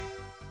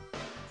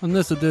On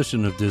this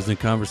edition of Disney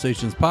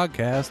Conversations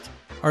podcast,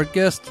 our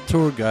guest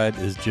tour guide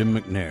is Jim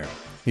McNair.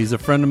 He's a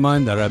friend of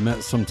mine that I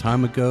met some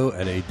time ago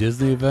at a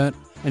Disney event,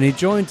 and he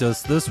joins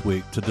us this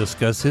week to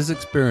discuss his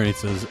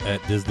experiences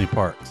at Disney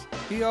parks.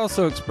 He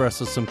also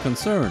expresses some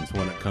concerns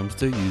when it comes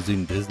to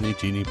using Disney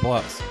Genie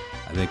Plus.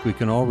 I think we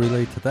can all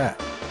relate to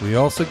that. We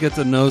also get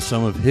to know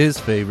some of his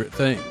favorite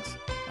things.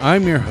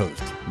 I'm your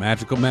host,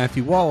 Magical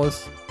Matthew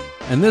Wallace,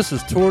 and this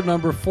is tour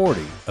number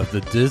 40 of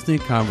the Disney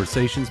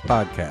Conversations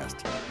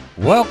podcast.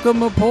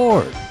 Welcome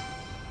aboard!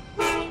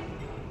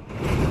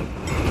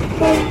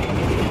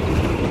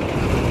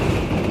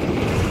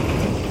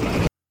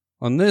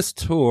 On this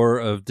tour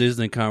of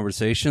Disney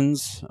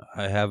Conversations,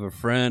 I have a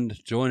friend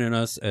joining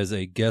us as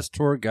a guest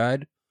tour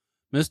guide,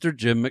 Mr.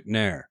 Jim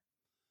McNair.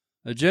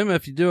 Jim,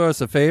 if you do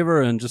us a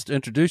favor and just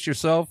introduce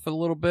yourself a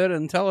little bit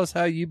and tell us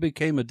how you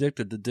became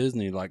addicted to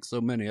Disney like so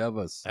many of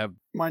us have.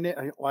 My name,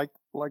 like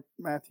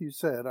Matthew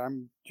said,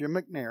 I'm Jim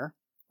McNair.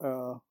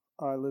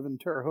 I live in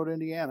Terre Haute,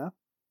 Indiana.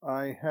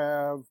 I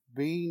have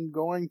been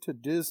going to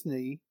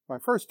Disney. My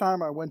first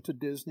time I went to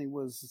Disney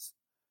was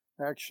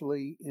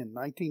actually in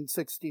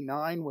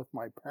 1969 with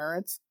my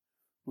parents.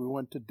 We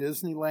went to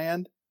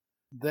Disneyland.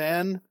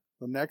 Then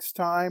the next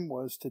time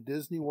was to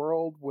Disney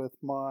World with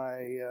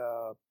my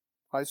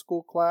high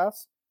school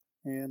class,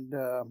 and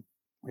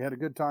we had a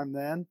good time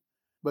then.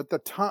 But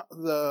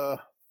the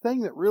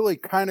thing that really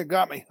kind of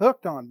got me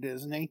hooked on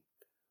Disney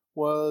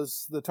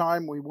was the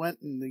time we went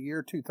in the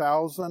year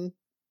 2000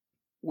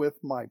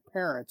 with my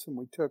parents, and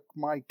we took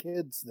my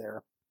kids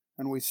there,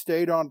 and we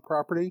stayed on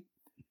property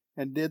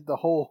and did the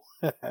whole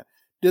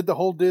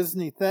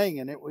Disney thing,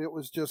 and it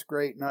was just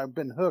great, and I've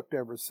been hooked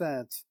ever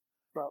since.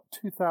 About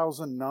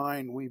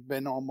 2009, we've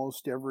been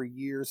almost every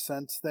year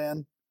since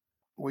then.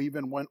 We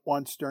even went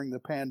once during the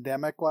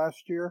pandemic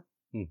last year.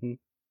 Mm-hmm.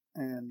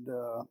 And,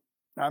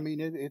 I mean,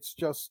 it's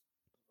just,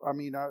 I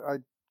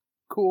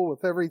cool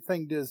with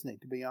everything Disney,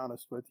 to be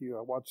honest with you.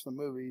 I watch the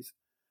movies,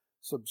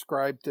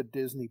 subscribe to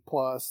Disney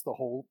Plus, the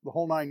whole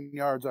 9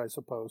 yards, I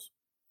suppose.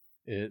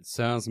 It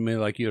sounds to me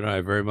like you and I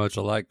are very much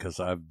alike because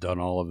I've done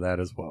all of that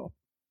as well.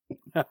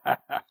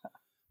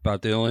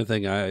 About the only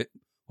thing I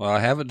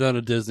haven't done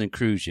a Disney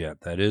cruise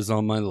yet. That is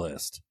on my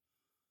list.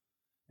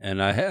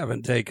 And I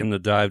haven't taken the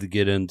dive to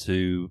get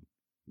into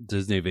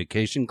Disney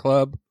Vacation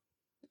Club.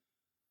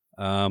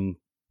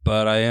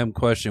 But I am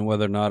questioning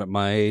whether or not at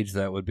my age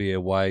that would be a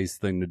wise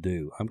thing to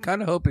do. I'm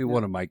kind of hoping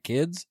one of my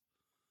kids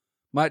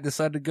might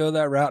decide to go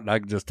that route and I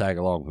can just tag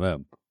along with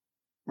them.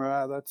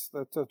 That's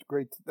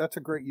a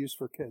great use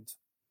for kids.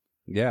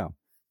 Yeah.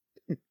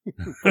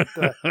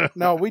 But,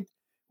 no,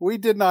 we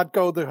did not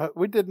go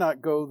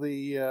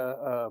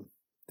the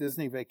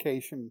Disney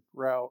Vacation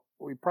route.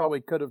 We probably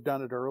could have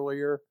done it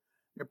earlier.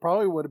 It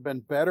probably would have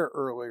been better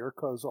earlier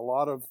because a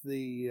lot of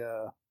the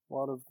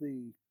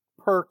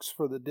perks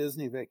for the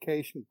Disney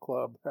Vacation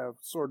Club have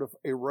sort of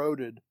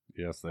eroded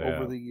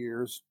over the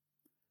years.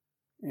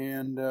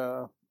 And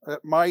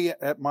at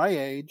my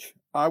age,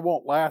 I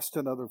won't last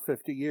another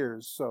 50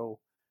 years. So,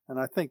 and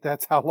I think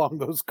that's how long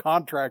those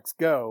contracts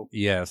go.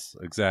 Yes,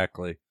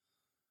 exactly.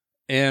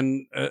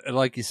 And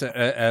like you said,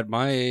 at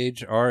my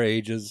age, our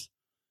ages,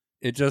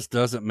 it just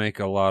doesn't make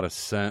a lot of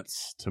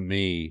sense to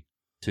me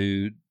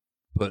to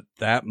put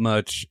that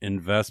much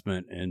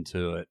investment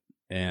into it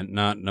and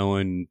not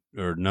knowing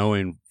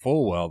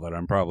full well that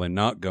I'm probably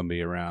not going to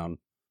be around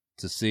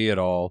to see it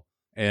all.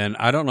 And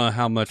I don't know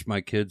how much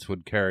my kids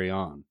would carry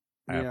on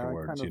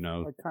afterwards, I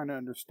kind of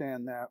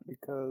understand that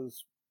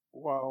because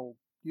while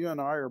you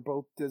and I are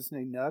both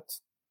Disney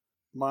nuts,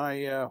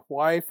 my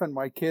wife and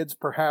my kids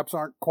perhaps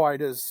aren't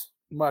quite as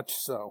much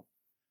so.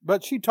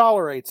 But she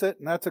tolerates it,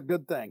 and that's a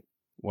good thing.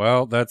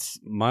 Well,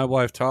 my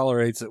wife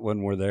tolerates it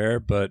when we're there,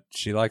 but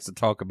she likes to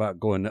talk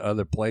about going to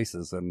other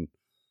places, and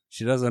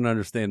she doesn't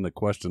understand the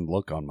questioned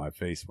look on my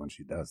face when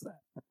she does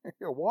that.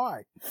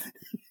 Why?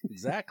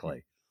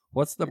 Exactly.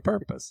 What's the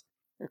purpose?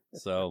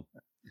 So,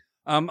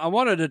 I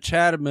wanted to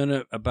chat a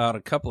minute about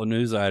a couple of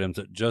news items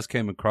that just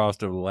came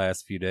across over the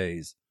last few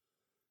days.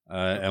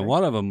 Okay. And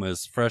one of them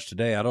is fresh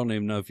today. I don't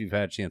even know if you've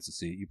had a chance to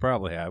see it. You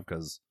probably have,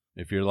 because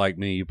if you're like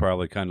me, you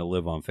probably kind of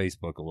live on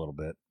Facebook a little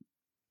bit.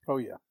 Oh,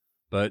 yeah.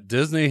 But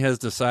Disney has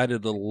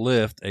decided to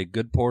lift a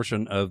good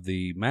portion of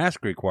the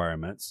mask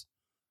requirements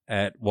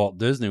at Walt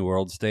Disney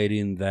World,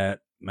 stating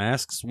that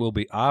masks will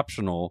be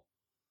optional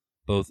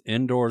both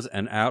indoors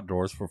and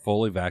outdoors for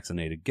fully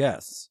vaccinated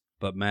guests.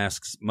 But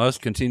masks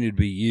must continue to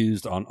be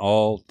used on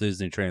all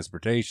Disney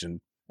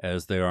transportation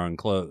as they are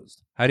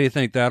enclosed. How do you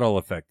think that'll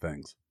affect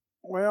things?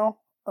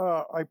 Well,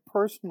 I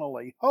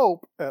personally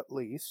hope, at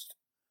least,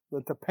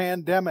 that the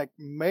pandemic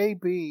may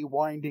be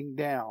winding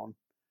down.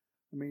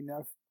 I mean,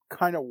 I've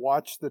kind of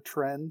watch the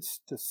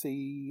trends to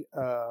see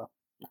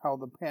how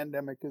the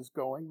pandemic is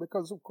going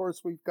because, of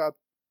course, we've got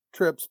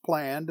trips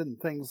planned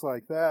and things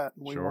like that.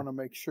 And we want to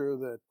make sure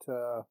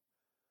that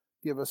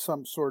give us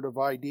some sort of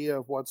idea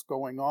of what's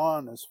going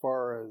on as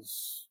far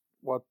as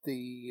what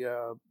the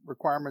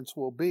requirements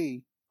will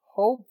be.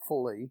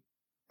 Hopefully,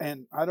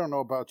 and I don't know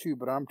about you,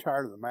 but I'm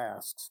tired of the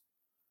masks.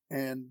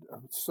 And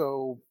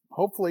so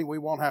hopefully we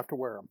won't have to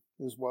wear them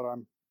is what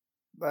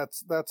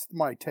that's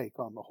my take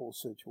on the whole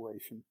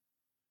situation.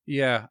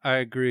 Yeah, I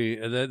agree.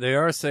 They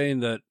are saying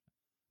that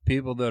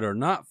people that are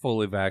not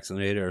fully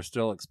vaccinated are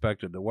still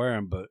expected to wear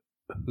them, but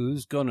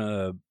who's going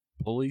to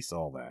police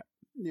all that?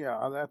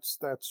 Yeah,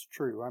 that's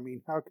true. I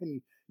mean, how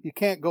can you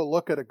can't go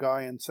look at a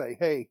guy and say,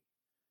 "Hey,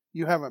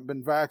 you haven't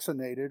been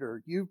vaccinated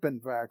or you've been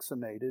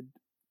vaccinated."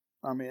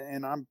 I mean,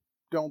 and I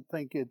don't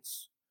think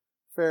it's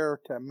fair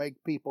to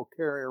make people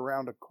carry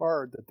around a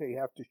card that they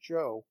have to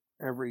show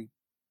every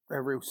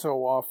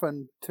so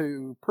often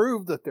to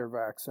prove that they're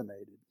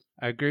vaccinated.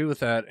 I agree with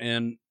that.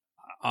 And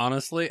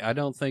honestly, I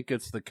don't think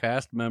it's the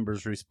cast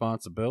members'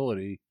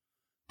 responsibility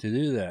to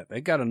do that. They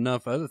got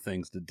enough other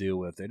things to deal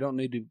with. They don't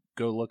need to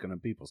go looking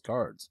at people's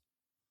cards.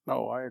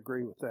 No, I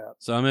agree with that.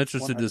 So I'm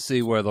interested 100%. to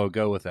see where they'll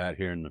go with that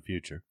here in the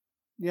future.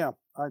 Yeah,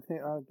 I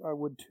think I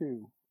would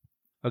too.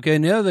 Okay,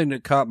 and the other thing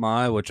that caught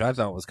my eye, which I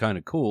thought was kind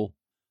of cool,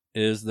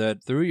 is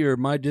that through your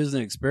My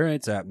Disney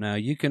Experience app now,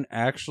 you can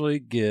actually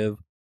give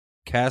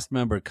cast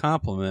member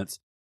compliments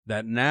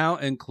that now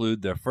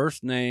include their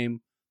first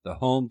name, the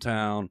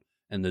hometown,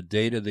 and the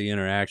date of the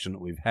interaction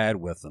that we've had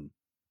with them.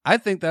 I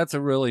think that's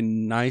a really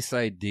nice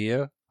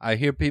idea. I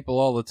hear people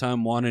all the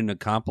time wanting to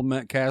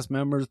compliment cast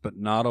members, but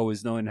not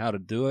always knowing how to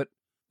do it.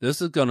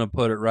 This is going to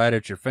put it right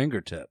at your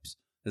fingertips.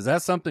 Is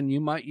that something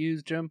you might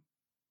use, Jim?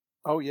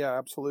 Oh yeah,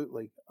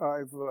 absolutely.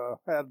 I've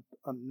had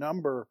a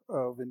number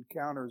of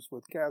encounters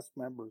with cast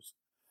members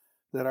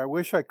that I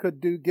wish I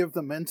could give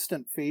them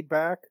instant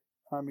feedback.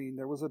 I mean,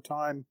 there was a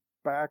time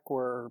back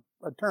where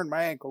I turned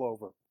my ankle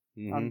over.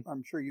 Mm-hmm.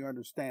 I'm sure you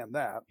understand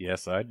that.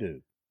 Yes, I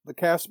do. The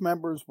cast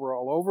members were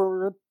all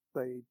over it.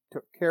 They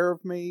took care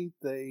of me.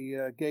 They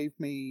gave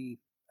me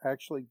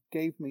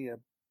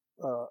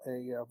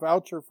a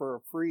voucher for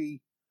a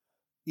free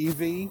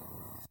EV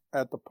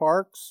at the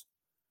parks.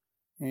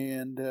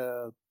 And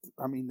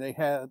I mean,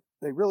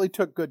 they really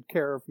took good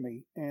care of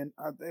me. And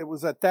it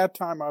was at that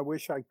time I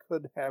wish I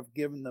could have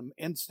given them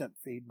instant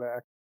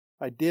feedback.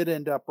 I did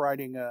end up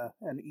writing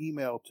an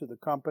email to the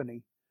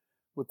company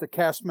with the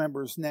cast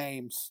members'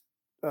 names,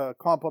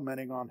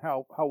 complimenting on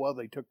how well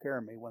they took care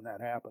of me when that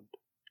happened.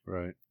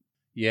 Right.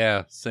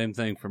 Yeah, same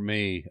thing for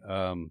me.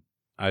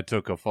 I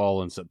took a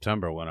fall in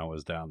September when I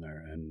was down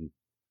there and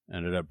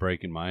ended up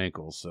breaking my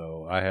ankle.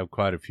 So I have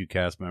quite a few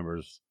cast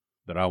members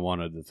that I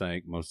wanted to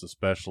thank, most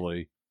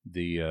especially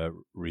the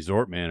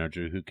resort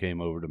manager who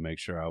came over to make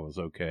sure I was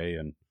okay.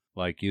 And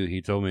like you,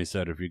 he told me, he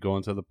said, if you're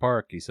going to the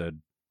park, he said,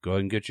 go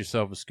ahead and get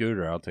yourself a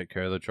scooter. I'll take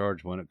care of the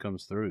charge when it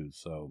comes through.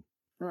 So,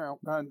 well,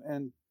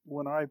 and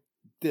when I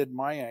did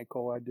my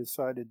ankle, I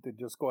decided to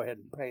just go ahead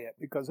and pay it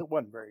because it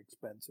wasn't very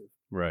expensive.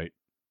 Right.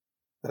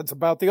 That's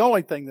about the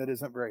only thing that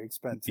isn't very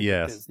expensive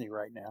Yes. at Disney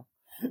right now.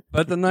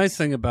 But the nice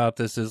thing about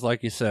this is,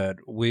 like you said,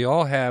 we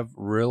all have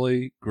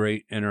really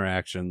great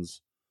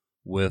interactions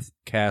with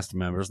cast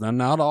members. Now,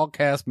 not all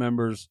cast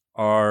members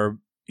are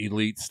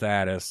elite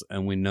status,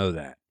 and we know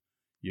that.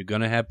 You're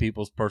going to have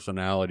people's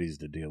personalities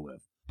to deal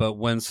with. But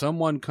when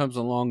someone comes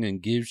along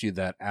and gives you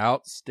that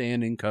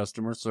outstanding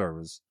customer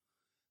service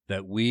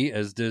that we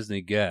as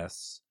Disney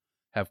guests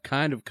have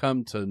kind of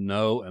come to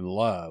know and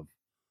love,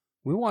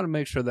 we want to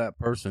make sure that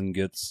person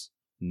gets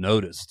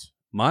noticed.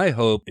 My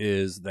hope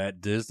is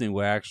that Disney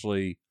will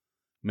actually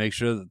make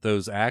sure that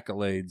those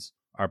accolades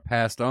are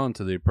passed on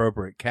to the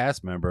appropriate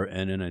cast member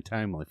and in a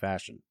timely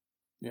fashion.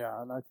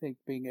 Yeah, and I think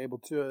being able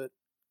to do it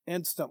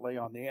instantly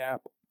on the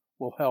app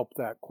will help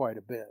that quite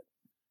a bit.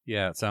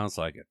 Yeah, it sounds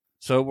like it.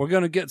 So we're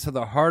going to get to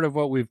the heart of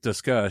what we've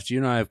discussed. You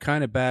and I have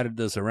kind of batted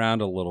this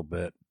around a little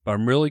bit, but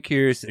I'm really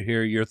curious to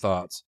hear your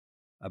thoughts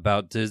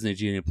about Disney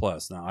Genie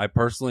Plus. Now, I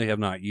personally have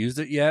not used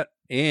it yet,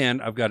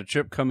 and I've got a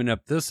trip coming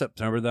up this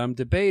September that I'm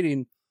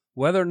debating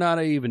whether or not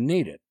I even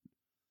need it.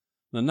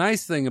 The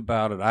nice thing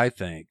about it, I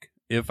think,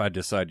 if I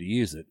decide to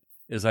use it,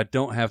 is I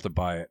don't have to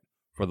buy it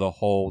for the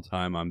whole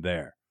time I'm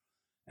there.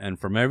 And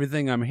from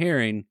everything I'm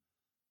hearing,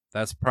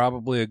 that's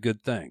probably a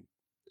good thing.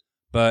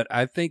 But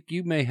I think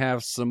you may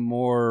have some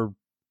more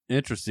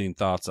interesting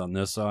thoughts on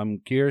this, so I'm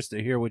curious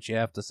to hear what you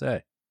have to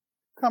say.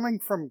 Coming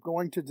from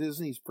going to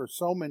Disney's for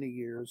so many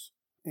years,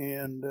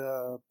 and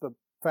the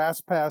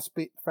fast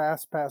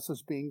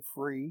passes being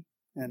free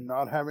and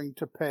not having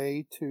to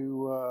pay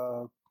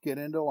to get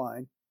into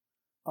line,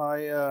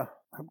 I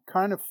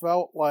kind of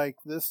felt like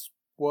this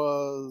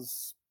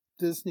was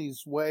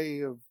Disney's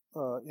way of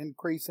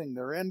increasing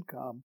their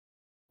income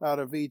out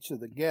of each of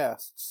the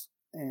guests.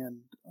 And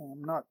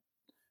I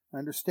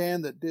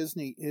understand that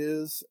Disney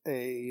is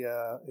a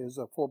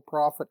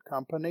for-profit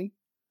company,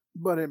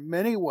 but in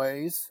many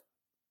ways,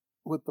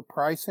 with the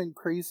price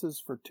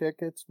increases for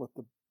tickets, with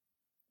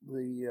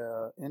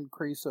the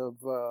increase of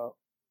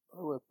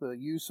with the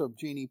use of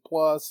Genie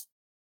Plus,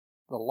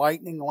 the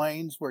Lightning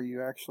lanes where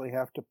you actually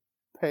have to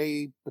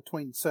pay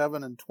between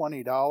 $7 and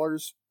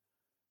 $20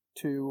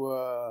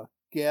 to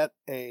get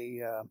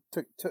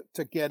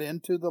to get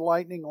into the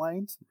Lightning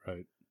lanes.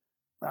 Right.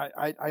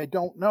 I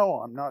don't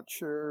know. I'm not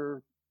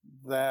sure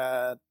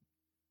that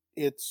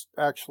it's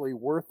actually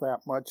worth that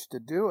much to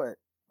do it.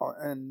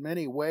 in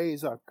many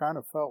ways, I've kind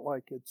of felt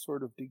like it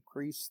sort of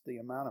decreased the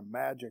amount of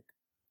magic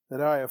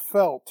that I have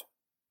felt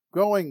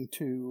going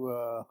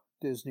to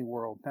Disney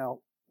World. Now,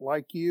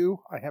 like you,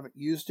 I haven't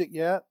used it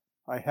yet.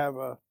 I have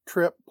a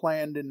trip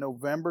planned in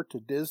November to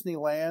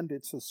Disneyland.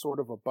 It's a sort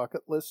of a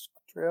bucket list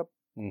trip.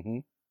 Mm-hmm.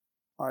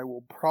 I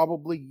will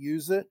probably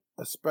use it,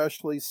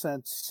 especially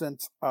since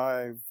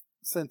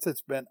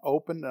it's been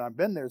open, and I've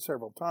been there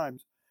several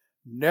times.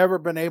 Never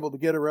been able to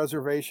get a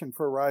reservation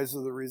for Rise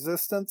of the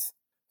Resistance,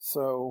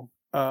 so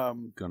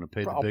gonna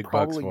pay the I'll big bucks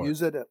probably for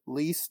use it at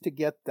least to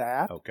get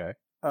that. Okay.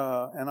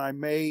 And I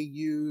may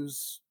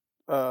use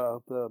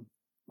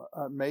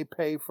I may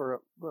pay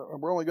for.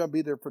 We're only going to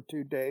be there for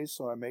 2 days,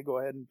 so I may go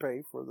ahead and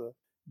pay for the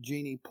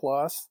Genie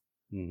Plus.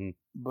 Mm-hmm.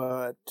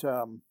 But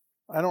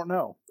I don't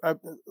know.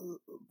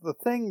 The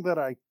thing that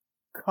I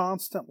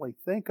constantly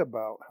think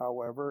about,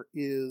 however,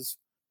 is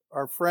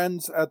our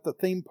friends at the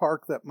theme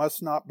park that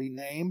must not be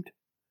named,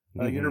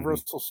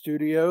 Universal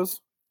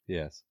Studios.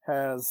 Yes,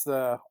 has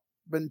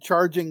been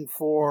charging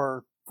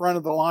for front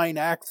of the line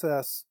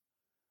access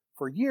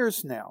for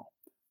years now,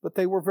 but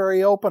they were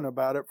very open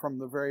about it from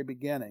the very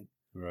beginning.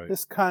 Right.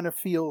 This kind of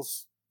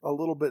feels a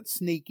little bit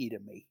sneaky to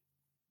me.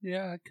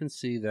 Yeah, I can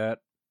see that.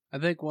 I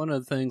think one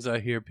of the things I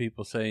hear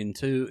people saying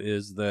too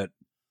is that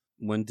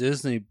when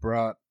Disney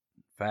brought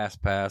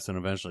FastPass and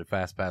eventually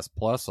FastPass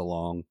Plus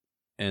along,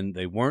 and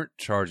they weren't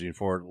charging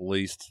for it, at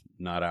least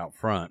not out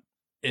front,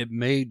 it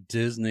made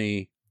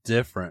Disney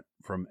different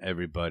from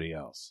everybody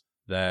else.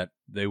 That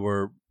they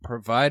were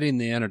providing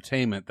the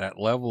entertainment, that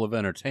level of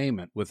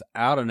entertainment,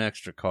 without an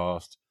extra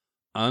cost,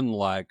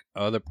 unlike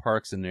other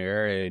parks in the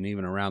area and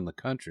even around the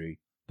country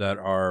that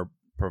are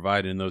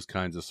providing those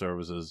kinds of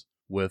services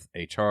with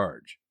a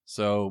charge.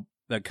 So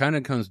that kind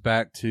of comes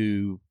back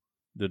to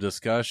the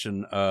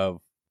discussion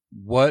of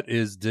what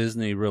is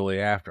Disney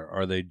really after?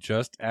 Are they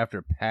just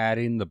after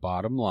padding the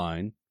bottom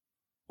line?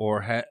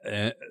 Or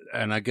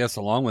and I guess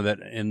along with it,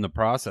 in the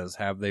process,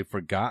 have they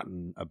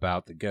forgotten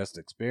about the guest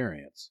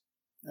experience?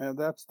 And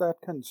that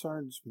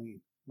concerns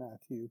me,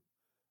 Matthew,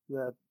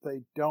 that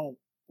they don't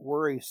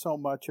worry so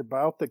much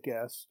about the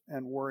guest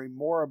and worry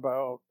more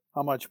about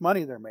how much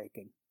money they're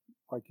making.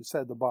 Like you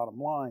said, the bottom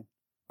line.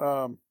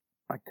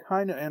 I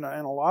kind of, and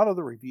a lot of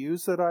the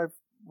reviews that I've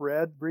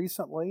read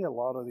recently, a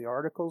lot of the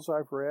articles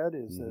I've read,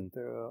 is that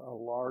a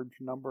large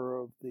number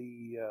of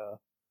the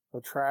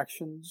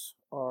attractions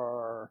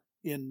are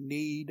in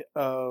need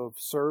of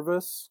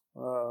service,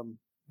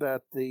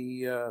 that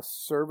the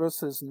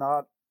service is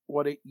not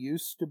what it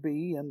used to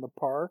be in the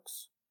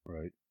parks.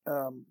 Right.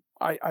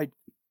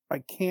 I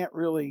can't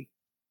really,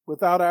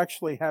 without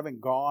actually having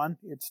gone,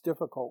 it's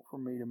difficult for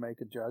me to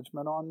make a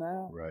judgment on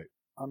that. Right.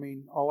 I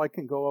mean, all I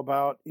can go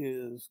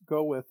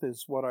with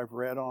is what I've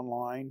read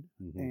online.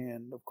 Mm-hmm.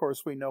 And of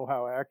course, we know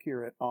how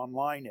accurate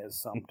online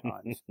is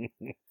sometimes.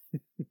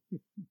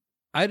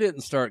 I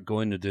didn't start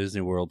going to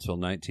Disney World till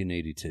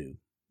 1982.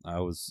 I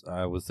was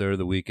there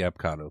the week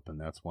Epcot opened.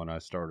 That's when I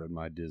started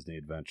my Disney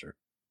adventure.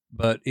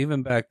 But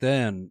even back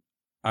then,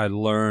 I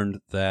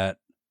learned that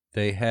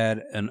they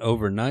had an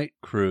overnight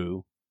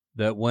crew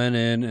that went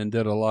in and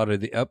did a lot of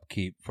the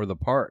upkeep for the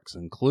parks,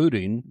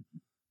 including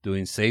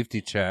doing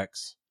safety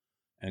checks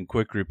and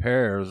quick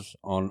repairs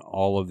on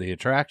all of the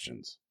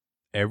attractions.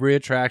 Every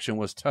attraction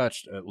was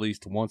touched at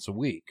least once a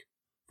week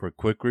for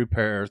quick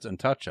repairs and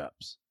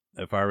touch-ups.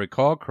 If I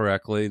recall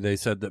correctly, they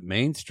said that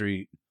Main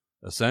Street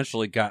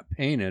essentially got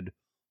painted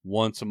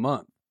once a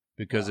month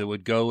because it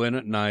would go in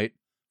at night,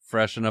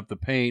 freshen up the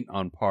paint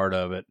on part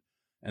of it,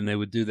 and they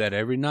would do that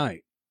every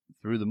night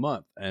through the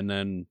month. And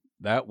then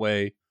that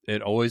way,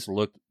 it always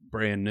looked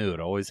brand new. It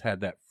always had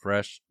that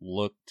fresh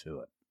look to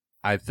it.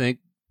 I think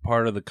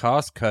part of the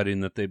cost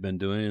cutting that they've been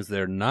doing is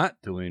they're not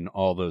doing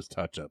all those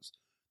touch-ups.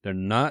 They're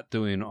not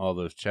doing all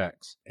those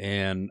checks.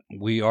 And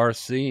we are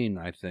seeing,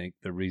 I think,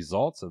 the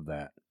results of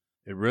that.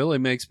 It really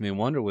makes me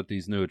wonder with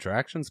these new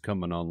attractions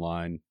coming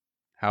online,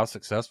 how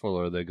successful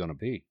are they going to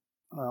be?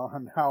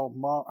 And how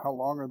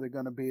long are they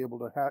going to be able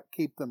to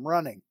keep them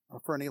running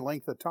for any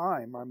length of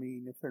time? I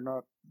mean, if they're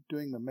not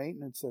doing the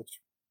maintenance that's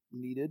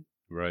needed.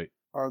 Right.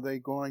 Are they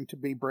going to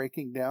be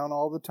breaking down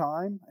all the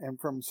time? And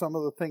from some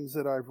of the things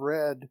that I've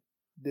read,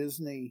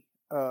 Disney,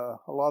 a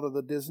lot of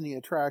the Disney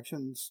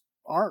attractions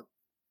aren't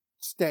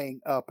staying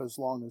up as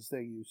long as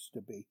they used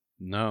to be.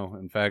 No.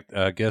 In fact,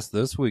 I guess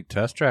this week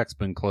Test Track's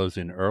been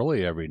closing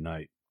early every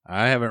night.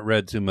 I haven't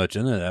read too much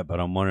into that, but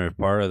I'm wondering if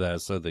part of that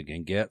is so they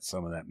can get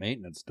some of that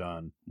maintenance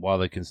done while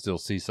they can still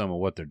see some of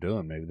what they're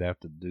doing. Maybe they have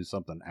to do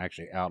something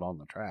actually out on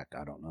the track.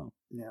 I don't know.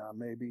 Yeah,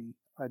 maybe.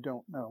 I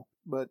don't know.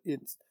 But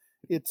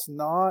it's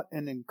not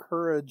an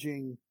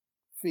encouraging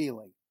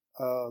feeling.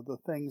 The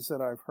things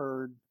that I've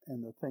heard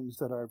and the things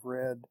that I've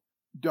read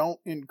don't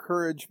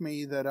encourage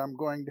me that I'm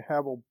going to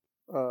have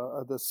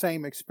the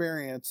same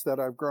experience that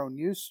I've grown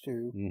used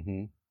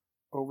to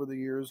over the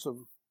years of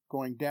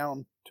going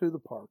down to the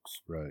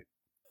parks. Right.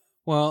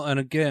 Well, and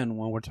again,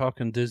 when we're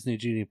talking Disney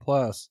Genie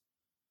Plus,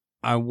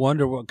 I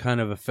wonder what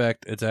kind of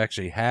effect it's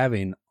actually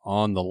having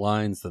on the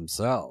lines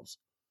themselves.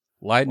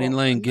 Lightning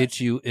Lane gets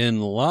you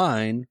in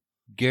line,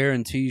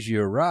 guarantees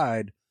you a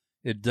ride,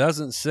 it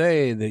doesn't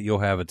say that you'll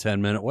have a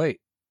 10-minute wait.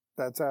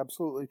 That's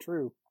absolutely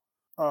true.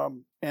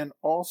 And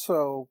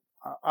also,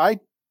 I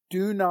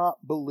do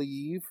not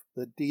believe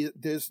that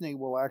Disney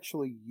will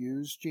actually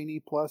use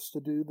Genie Plus to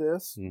do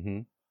this.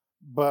 Mm-hmm.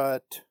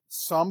 But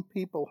some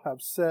people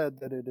have said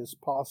that it is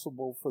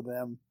possible for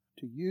them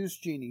to use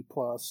Genie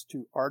Plus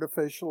to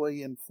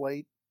artificially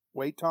inflate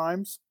wait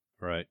times.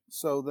 Right.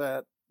 So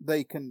that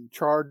they can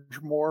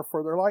charge more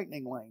for their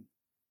Lightning Lane.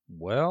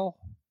 Well,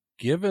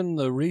 given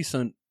the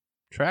recent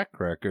track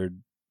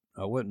record,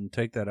 I wouldn't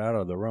take that out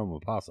of the realm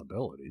of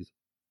possibilities.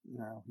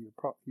 No,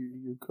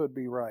 you could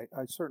be right.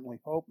 I certainly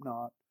hope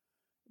not,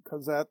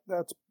 because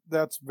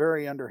that's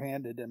very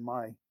underhanded in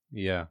my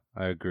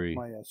I agree.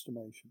 My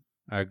estimation.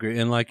 I agree.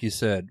 And like you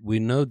said, we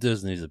know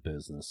Disney's a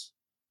business.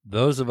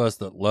 Those of us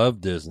that love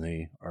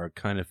Disney are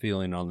kind of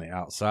feeling on the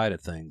outside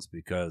of things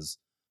because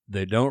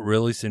they don't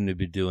really seem to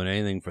be doing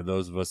anything for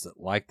those of us that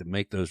like to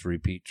make those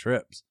repeat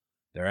trips.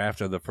 They're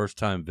after the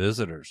first-time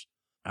visitors.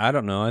 I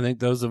don't know. I think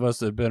those of us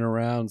that have been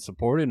around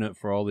supporting it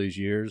for all these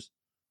years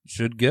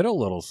should get a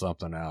little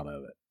something out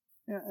of it.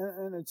 Yeah,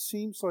 and it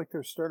seems like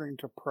they're starting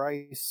to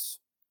price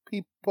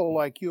people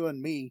like you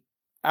and me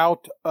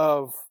out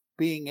of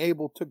being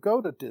able to go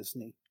to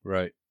Disney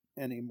right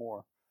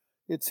anymore.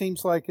 It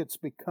seems like it's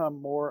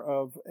become more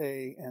of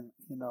and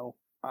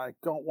I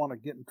don't want to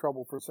get in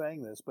trouble for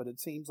saying this, but it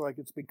seems like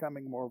it's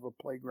becoming more of a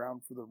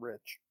playground for the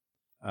rich.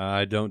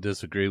 I don't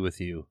disagree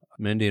with you.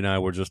 Mindy and I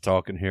were just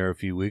talking here a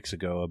few weeks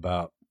ago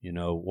about,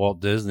 Walt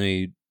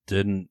Disney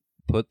didn't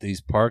put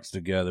these parks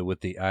together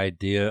with the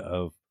idea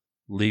of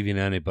leaving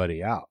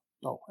anybody out.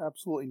 Oh,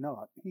 absolutely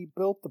not. He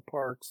built the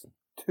parks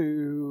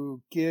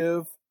to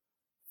give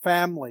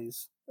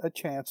families a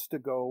chance to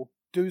go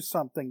do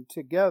something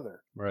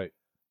together. Right.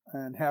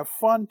 And have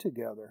fun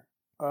together.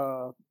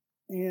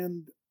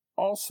 And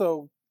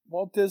also,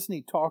 Walt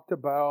Disney talked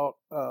about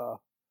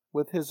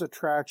with his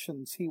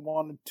attractions, he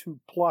wanted to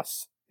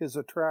plus his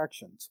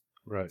attractions.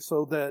 Right.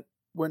 So that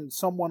when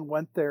someone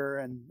went there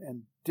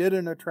and did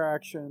an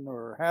attraction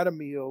or had a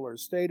meal or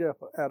stayed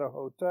at a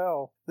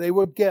hotel, they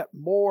would get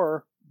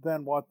more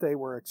than what they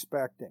were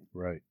expecting.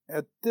 Right.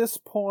 At this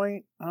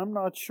point, I'm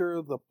not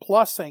sure the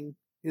plussing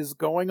is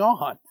going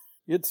on.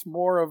 It's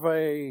more of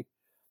a,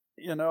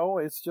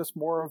 it's just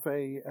more of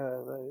a,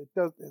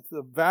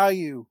 the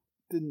value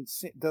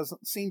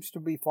seems to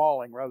be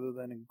falling rather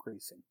than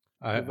increasing.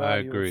 I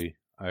agree.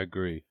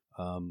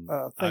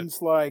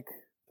 Things like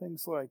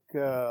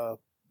the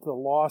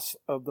loss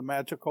of the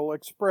Magical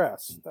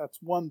Express. That's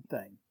one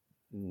thing.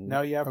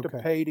 Now you have to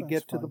pay to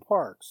get to the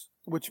parks,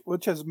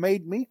 which has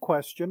made me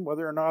question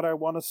whether or not I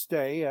want to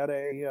stay at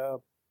a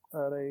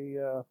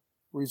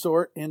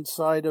resort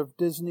inside of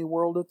Disney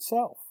World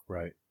itself.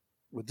 Right.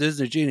 With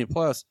Disney Genie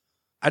Plus,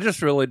 I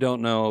just really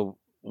don't know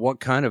what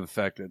kind of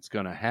effect it's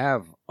going to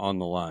have on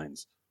the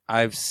lines.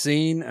 I've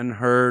seen and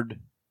heard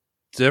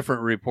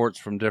different reports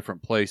from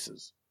different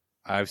places.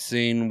 I've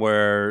seen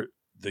where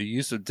the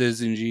use of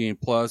Disney Genie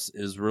Plus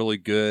is really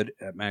good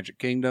at Magic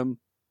Kingdom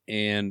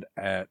and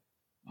at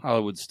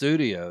Hollywood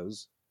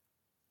Studios,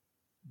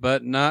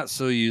 but not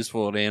so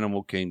useful at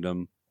Animal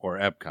Kingdom or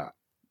Epcot.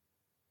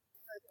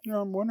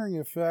 I'm wondering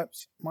if that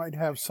might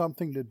have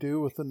something to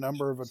do with the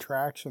number of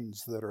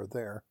attractions that are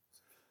there.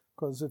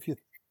 Because if you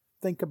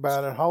think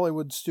about it,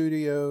 Hollywood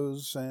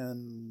Studios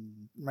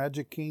and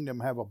Magic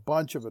Kingdom have a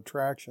bunch of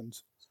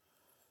attractions.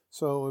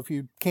 So if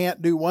you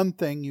can't do one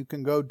thing, you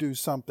can go do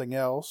something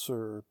else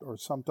or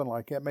something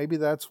like that. Maybe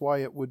that's why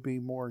it would be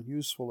more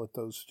useful at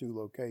those two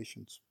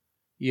locations.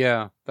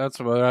 Yeah, that's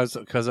what I was,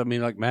 because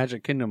like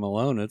Magic Kingdom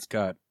alone, it's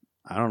got,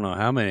 I don't know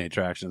how many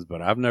attractions,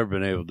 but I've never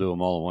been able to do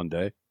them all in one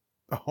day.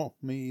 Oh,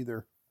 me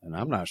either. And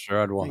I'm not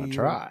sure I'd want to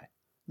try.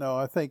 No,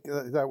 I think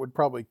that would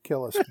probably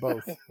kill us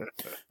both.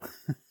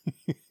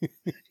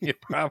 You're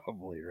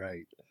probably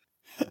right.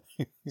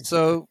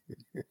 So,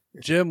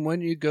 Jim,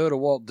 when you go to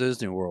Walt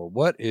Disney World,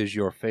 what is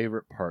your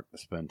favorite park to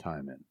spend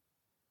time in?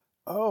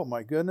 Oh,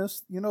 my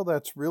goodness.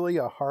 That's really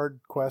a hard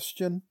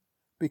question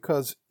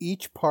because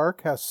each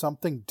park has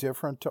something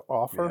different to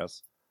offer.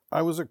 Yes.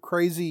 I was a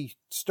crazy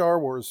Star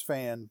Wars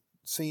fan,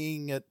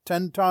 seeing it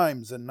 10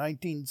 times in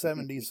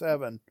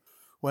 1977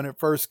 when it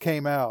first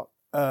came out.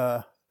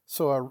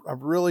 So I'm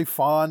really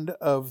fond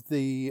of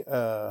the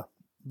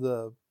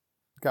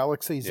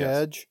Galaxy's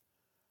Edge.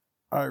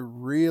 I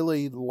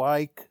really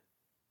like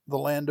the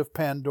Land of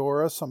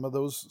Pandora, some of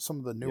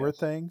the newer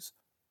things.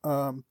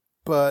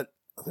 But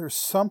there's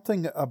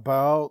something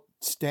about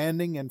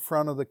standing in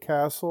front of the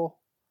castle,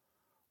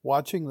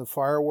 watching the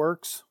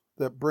fireworks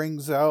that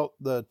brings out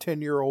the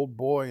 10-year-old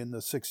boy and the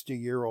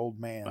 60-year-old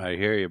man. I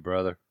hear you,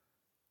 brother.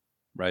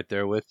 Right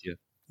there with you.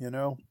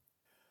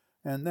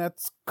 And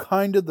that's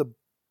kind of the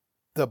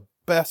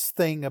best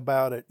thing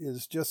about it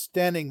is just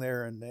standing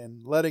there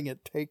and letting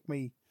it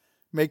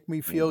make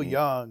me feel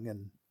young.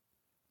 And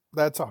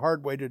that's a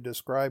hard way to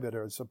describe it,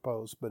 I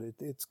suppose, but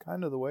it's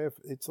kind of the way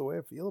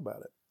I feel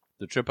about it.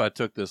 The trip I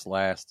took this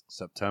last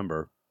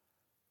September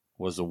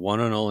was the one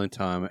and only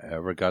time I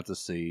ever got to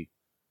see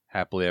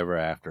Happily Ever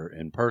After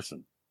in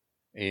person.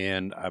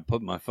 and I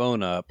put my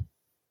phone up,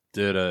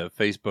 did a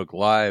Facebook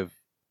Live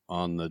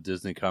on the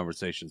Disney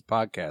Conversations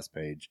podcast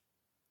page,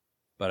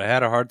 but I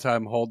had a hard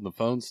time holding the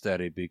phone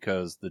steady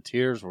because the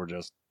tears were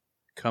just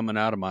coming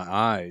out of my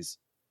eyes.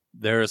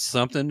 There is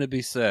something to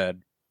be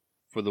said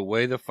for the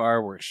way the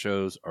fireworks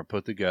shows are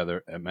put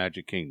together at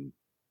Magic Kingdom.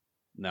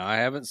 Now, I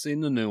haven't seen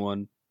the new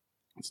one.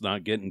 It's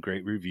not getting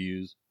great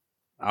reviews.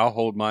 I'll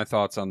hold my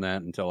thoughts on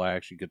that until I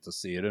actually get to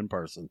see it in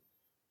person.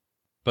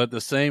 But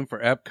the same for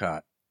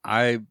Epcot.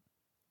 I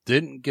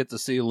didn't get to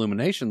see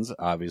Illuminations,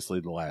 obviously,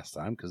 the last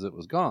time because it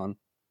was gone.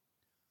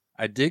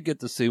 I did get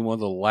to see one of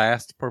the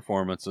last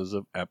performances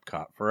of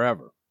Epcot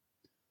Forever.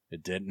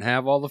 It didn't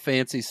have all the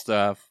fancy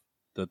stuff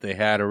that they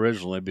had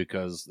originally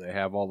because they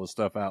have all the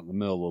stuff out in the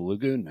middle of the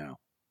lagoon now.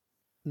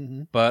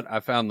 Mm-hmm. But I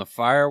found the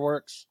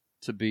fireworks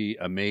to be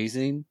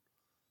amazing.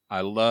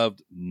 I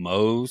loved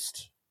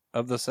most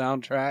of the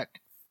soundtrack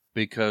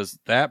because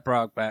that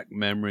brought back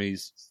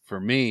memories for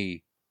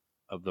me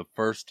of the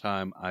first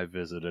time I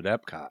visited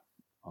Epcot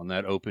on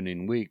that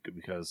opening week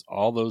because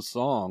all those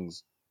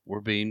songs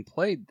were being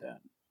played then.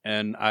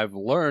 And I've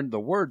learned the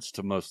words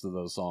to most of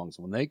those songs.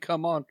 When they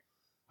come on,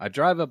 I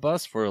drive a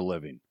bus for a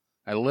living.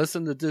 I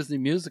listen to Disney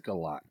music a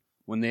lot.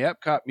 When the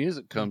Epcot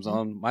music comes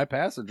on, my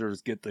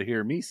passengers get to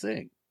hear me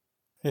sing.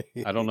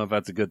 I don't know if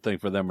that's a good thing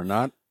for them or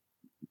not.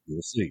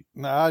 We'll see.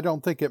 No, I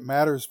don't think it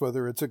matters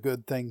whether it's a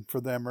good thing for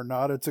them or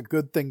not. It's a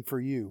good thing for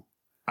you.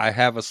 I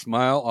have a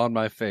smile on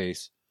my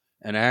face.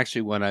 And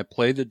actually, when I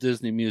play the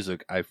Disney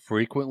music, I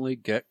frequently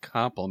get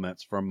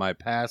compliments from my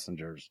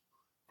passengers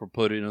for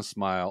putting a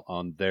smile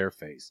on their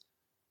face,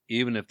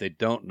 even if they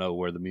don't know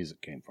where the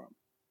music came from.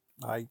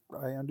 I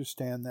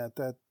understand that.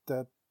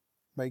 That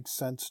makes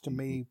sense to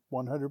me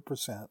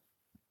 100%.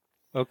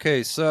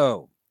 Okay,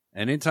 so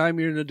anytime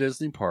you're in a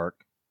Disney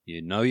park,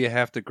 you know you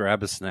have to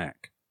grab a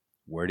snack.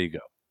 Where do you go?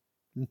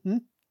 Mm-hmm.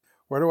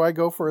 Where do I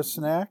go for a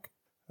snack?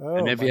 Oh,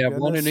 and if you have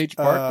one in each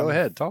park, go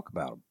ahead, talk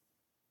about them.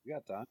 You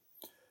got time.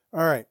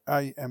 All right.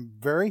 I am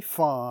very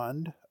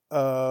fond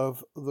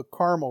of the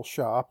caramel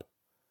shop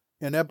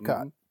in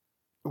Epcot,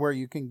 where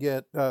you can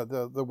get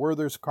the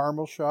Werther's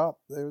Caramel Shop.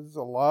 There's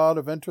a lot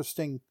of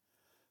interesting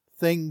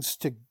things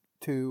to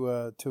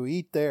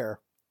eat there,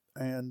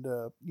 and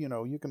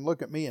you can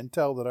look at me and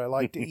tell that I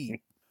like to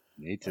eat.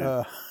 Me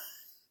too.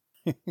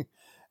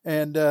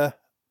 And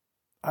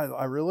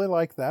I really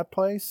like that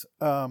place.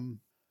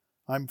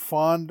 I'm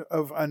fond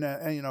of, and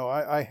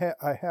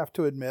I have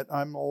to admit,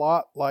 I'm a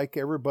lot like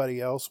everybody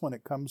else when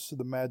it comes to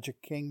the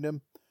Magic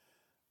Kingdom.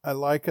 I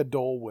like a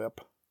Dole Whip.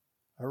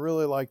 I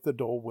really like the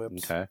Dole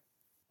Whips. Okay.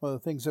 One of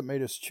the things that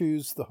made us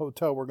choose the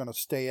hotel we're going to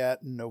stay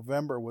at in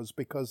November was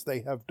because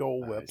they have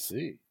Dole Whips. I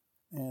see.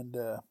 And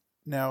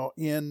now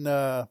in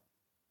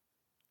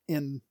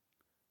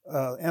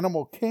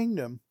Animal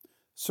Kingdom,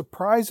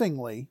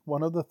 surprisingly,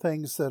 one of the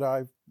things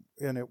that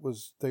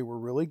they were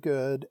really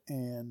good,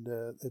 and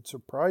it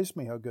surprised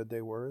me how good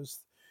they were, is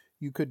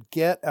you could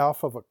get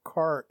off of a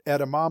cart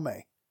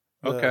edamame.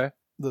 Okay.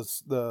 The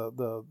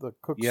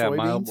cooked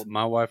soybeans. Yeah,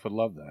 my wife would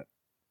love that.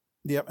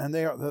 Yep, and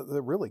they're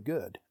really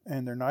good,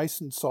 and they're nice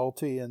and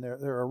salty, and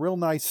they're a real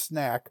nice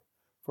snack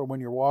for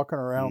when you're walking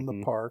around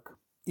the park.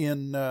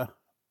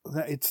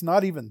 It's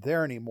not even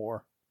there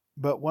anymore,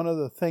 but one of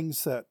the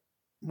things that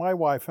my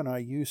wife and I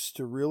used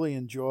to really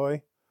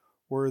enjoy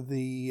were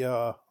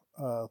the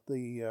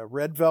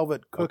red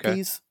velvet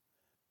cookies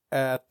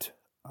at,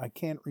 I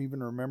can't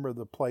even remember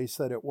the place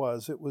that it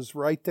was. It was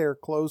right there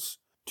close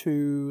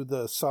to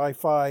the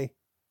Sci-Fi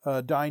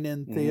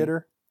dine-in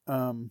theater.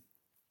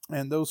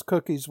 And those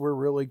cookies were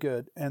really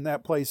good. And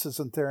that place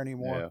isn't there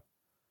anymore. Yeah.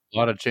 A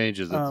lot of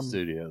changes at the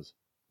studios.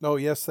 Oh,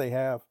 yes, they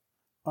have.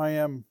 I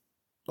am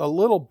a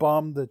little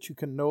bummed that you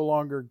can no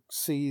longer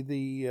see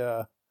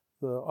the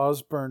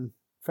Osborne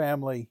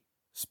family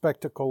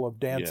spectacle of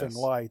dancing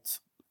lights.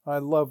 I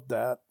loved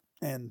that.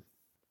 And,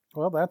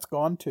 well, that's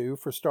gone too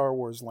for Star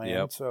Wars Land.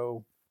 Yep.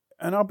 So,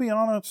 and I'll be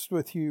honest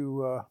with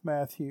you,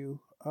 Matthew.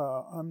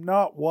 I'm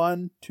not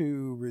one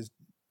to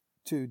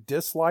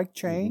dislike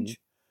change.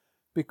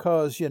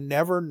 Because you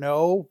never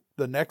know,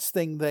 the next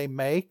thing they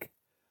make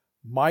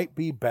might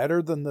be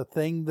better than the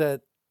thing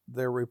that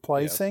they're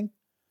replacing.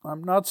 Yes.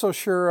 I'm not so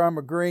sure I'm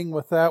agreeing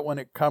with that when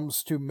it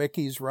comes to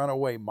Mickey's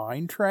Runaway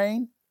Mine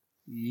Train.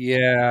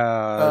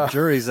 Yeah,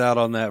 jury's out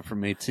on that for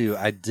me too.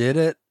 I did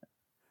it,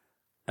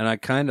 and I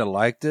kind of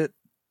liked it.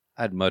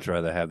 I'd much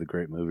rather have the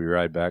Great Movie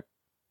Ride back.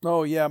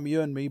 Oh, yeah,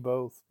 you and me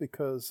both.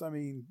 Because, I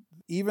mean,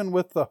 even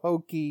with the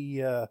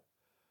hokey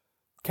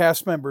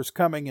cast members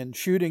coming and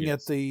shooting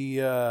at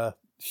the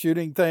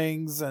shooting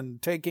things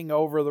and taking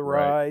over the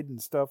ride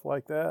and stuff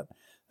like that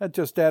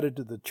just added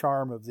to the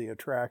charm of the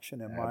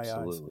attraction in my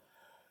eyes.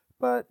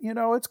 But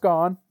it's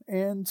gone,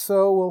 and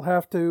so we'll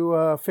have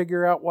to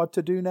figure out what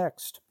to do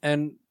next.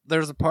 And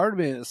there's a part of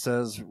me that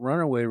says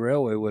Runaway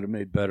Railway would have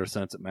made better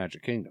sense at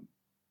Magic Kingdom.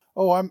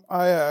 Oh,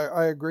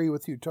 I agree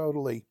with you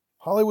totally.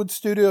 Hollywood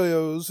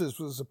Studios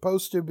was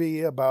supposed to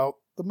be about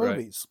the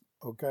movies.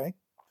 Okay,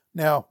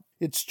 now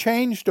it's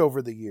changed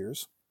over the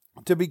years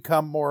to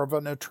become more of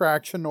an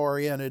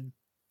attraction-oriented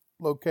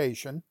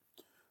location,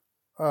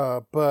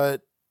 but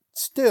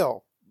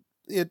still,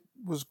 it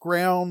was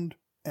ground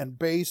and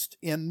based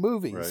in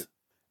movies. Right.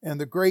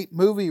 And the Great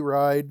Movie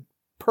Ride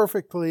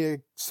perfectly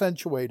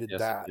accentuated Yes,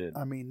 that. it did.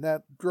 I mean,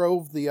 that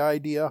drove the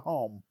idea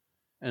home.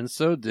 And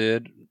so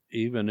did,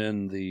 even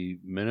in the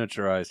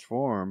miniaturized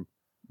form,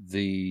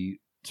 the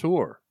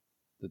tour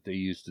that they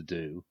used to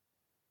do.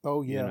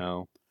 Oh, yeah. You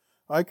know,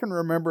 I can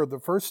remember the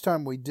first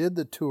time we did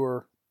the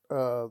tour,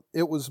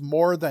 it was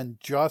more than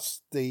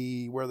just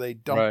where they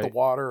dumped the Right.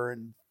 water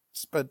and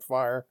spit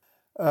fire.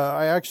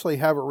 I actually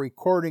have a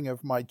recording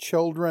of my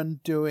children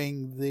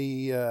doing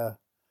the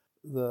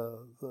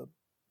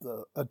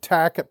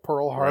attack at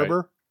Pearl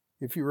Harbor.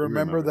 If you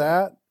remember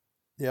that.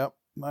 Yep.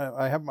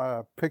 I have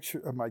my picture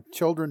of my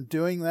children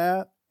doing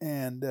that,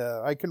 and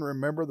I can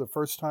remember the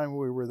first time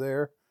we were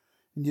there.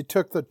 And you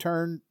took the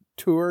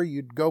tour,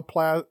 you'd go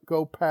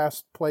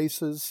past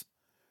places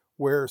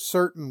where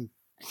certain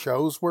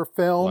shows were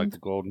filmed, like the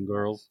Golden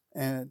Girls.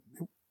 and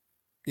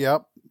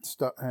yep,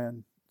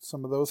 and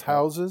some of those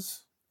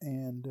houses,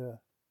 and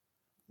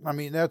I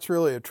mean, that's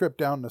really a trip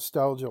down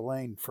nostalgia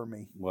lane for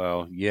me.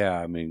 Well, yeah,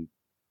 I mean,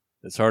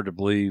 it's hard to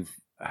believe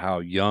how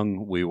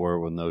young we were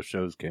when those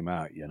shows came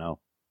out, you know?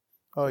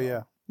 Oh,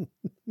 yeah.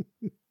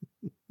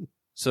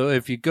 So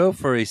if you go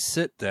for a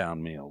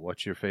sit-down meal,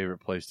 what's your favorite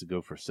place to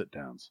go for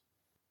sit-downs?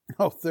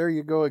 Oh, there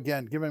you go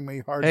again, giving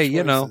me hard Hey,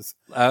 choices.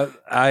 you know,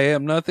 I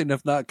am nothing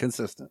if not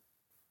consistent.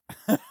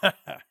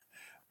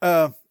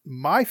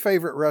 My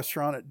favorite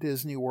restaurant at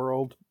Disney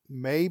World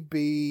may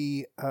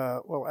be,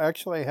 well,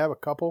 actually I have a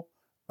couple.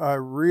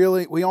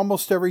 We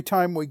almost every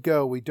time we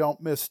go, we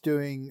don't miss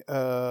doing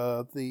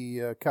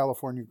the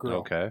California Grill.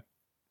 Okay.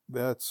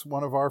 That's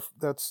one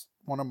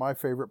of my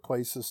favorite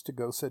places to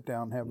go sit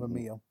down and have a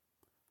meal.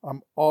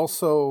 I'm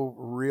also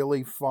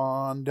really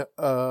fond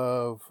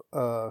of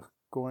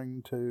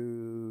going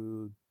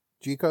to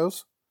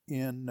Chico's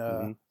in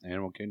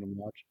Animal Kingdom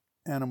Lodge.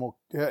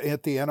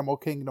 At the Animal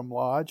Kingdom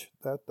Lodge.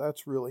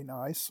 That's really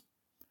nice.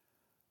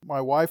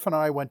 My wife and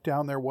I went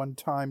down there one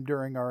time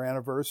during our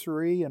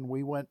anniversary, and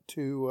we went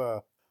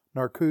to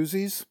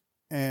Narcoossee's,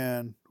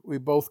 and we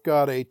both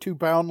got a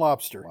 2-pound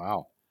lobster.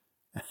 Wow.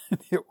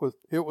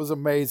 It was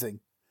amazing.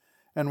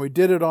 And we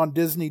did it on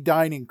Disney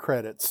dining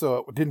credits,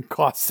 so it didn't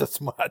cost us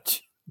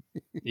much.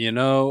 You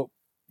know,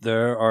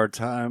 there are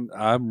times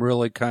I'm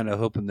really kind of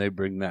hoping they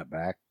bring that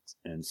back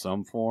in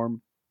some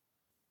form.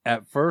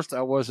 At first,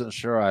 I wasn't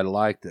sure I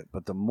liked it,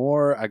 but the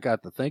more I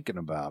got to thinking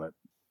about it,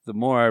 the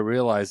more I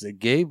realized it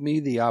gave me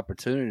the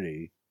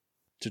opportunity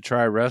to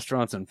try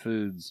restaurants and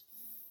foods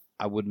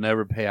I would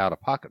never pay out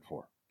of pocket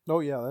for. Oh,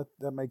 yeah,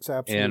 that makes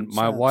absolute sense. And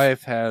my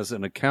wife has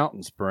an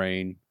accountant's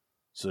brain,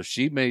 so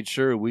she made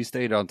sure we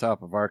stayed on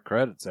top of our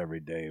credits every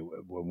day.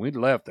 When we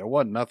left, there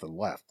wasn't nothing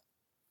left.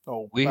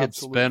 Oh, we had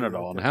spent it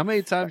all. And how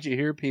many times you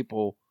hear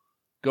people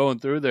going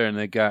through there and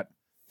they got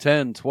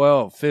 10,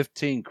 12,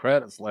 15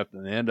 credits left,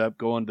 and they end up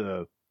going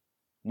to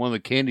one of the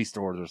candy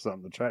stores or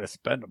something to try to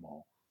spend them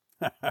all.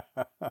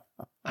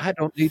 I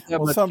don't need that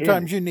much sometimes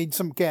candy. You need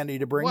some candy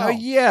to bring well, home.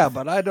 yeah,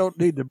 but I don't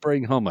need to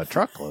bring home a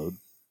truckload.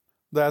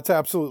 That's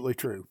absolutely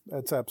true.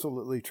 That's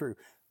absolutely true.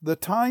 The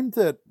time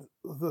that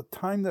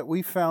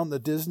we found the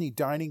Disney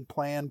dining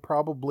plan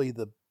probably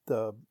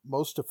the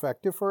most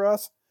effective for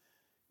us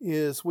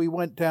is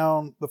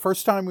the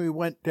first time we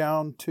went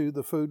down to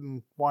the Food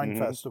and Wine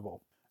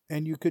Festival,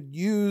 and you could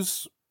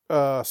use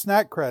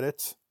snack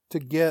credits to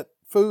get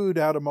food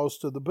out of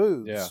most of the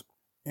booths. Yeah.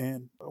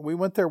 And we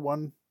went there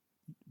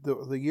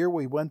the year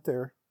we went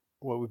there.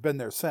 Well, we've been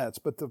there since,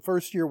 but the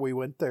first year we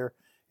went there,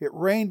 it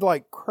rained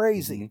like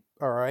crazy.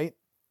 All right.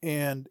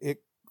 And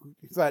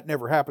that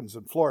never happens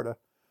in Florida,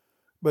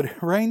 but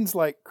it rains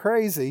like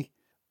crazy.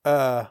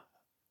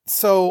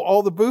 So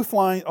all the booth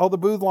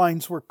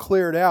lines were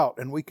cleared out,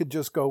 and we could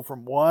just go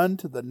from one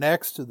to the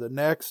next,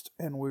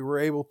 and we were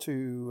able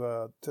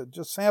to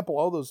just sample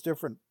all those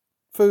different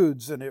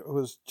foods, and it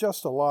was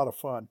just a lot of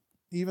fun.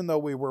 Even though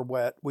we were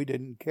wet, we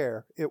didn't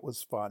care. It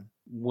was fun.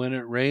 When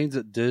it rains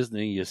at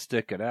Disney, you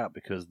stick it out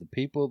because the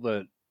people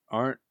that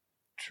aren't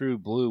true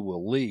blue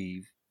will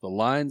leave, the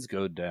lines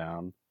go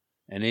down,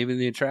 and even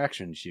the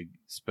attractions, you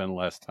spend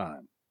less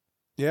time.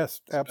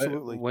 Yes,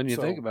 absolutely. When you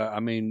think about it,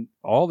 I mean,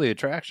 all the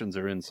attractions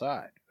are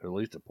inside, or at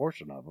least a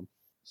portion of them.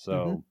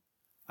 So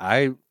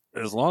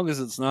as long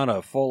as it's not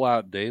a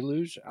full-out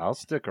deluge, I'll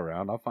stick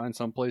around. I'll find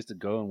some place to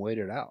go and wait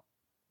it out.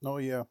 Oh,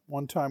 yeah.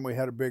 One time we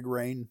had a big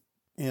rain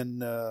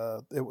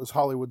it was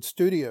Hollywood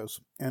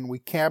Studios, and we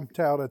camped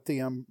out at the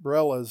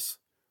umbrellas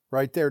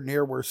right there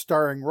near where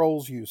Starring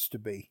Rolls used to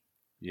be.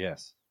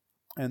 Yes.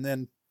 And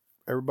then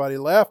everybody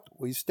left.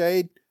 We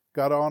stayed,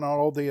 got on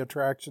all the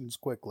attractions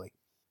quickly.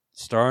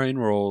 Starring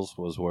Rolls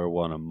was where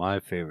one of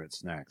my favorite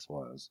snacks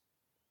was,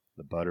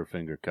 the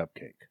Butterfinger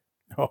cupcake.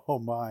 Oh,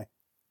 my.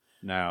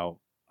 Now,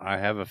 I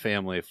have a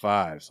family of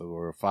 5, so there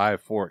were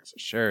 5 forks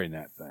sharing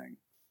that thing.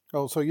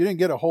 Oh, so you didn't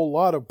get a whole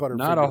lot of Butterfinger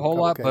Not a whole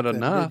lot, but then,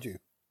 enough. Did you?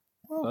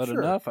 Well, But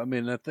sure. enough. I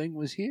mean, that thing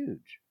was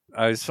huge.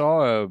 I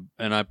saw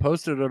and I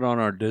posted it on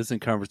our Disney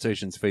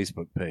Conversations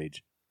Facebook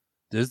page.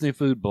 Disney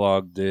Food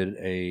Blog did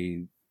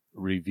a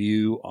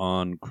review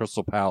on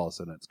Crystal Palace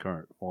in its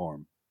current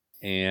form.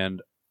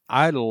 And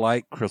I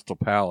like Crystal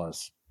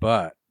Palace,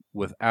 but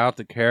without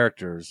the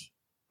characters,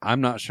 I'm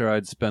not sure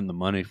I'd spend the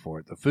money for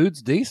it. The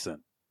food's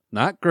decent.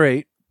 Not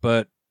great,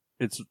 but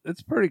it's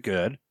pretty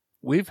good.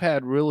 We've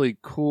had really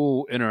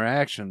cool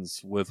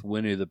interactions with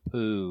Winnie the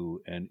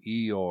Pooh and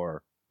Eeyore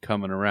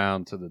coming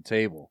around to the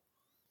table.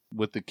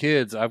 With the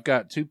kids, I've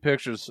got 2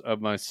 pictures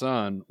of my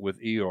son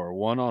with Eeyore,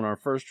 one on our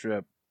first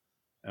trip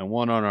and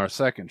one on our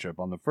second trip.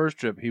 On the first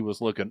trip, he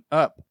was looking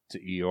up to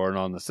Eeyore, and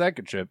on the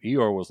second trip,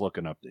 Eeyore was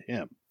looking up to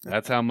him.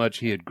 That's how much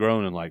he had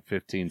grown in like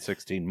 15,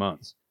 16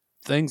 months.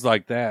 Things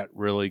like that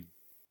really,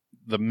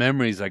 the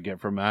memories I get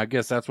from it, I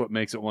guess that's what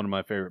makes it one of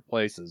my favorite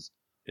places,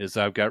 is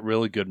I've got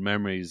really good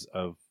memories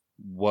of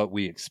what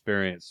we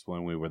experienced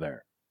when we were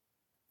there.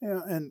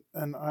 Yeah,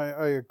 and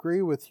I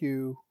agree with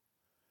you.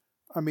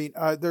 I mean,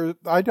 I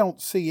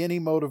don't see any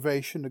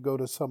motivation to go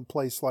to some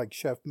place like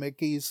Chef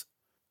Mickey's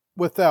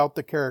without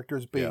the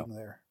characters being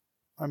there.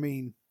 I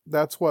mean,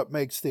 that's what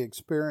makes the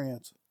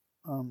experience.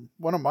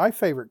 One of my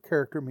favorite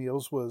character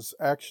meals was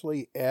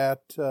actually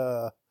at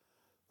the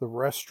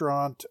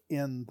restaurant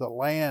in the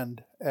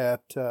land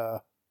at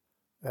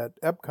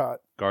Epcot.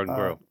 Garden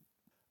Grove.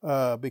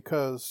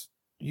 Because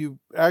you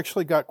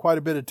actually got quite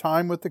a bit of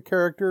time with the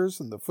characters,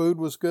 and the food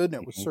was good,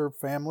 and it was served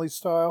family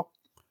style.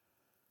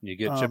 You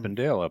get Chip and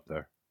Dale up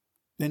there.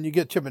 Then you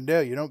get Chip and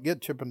Dale. You don't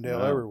get Chip and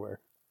Dale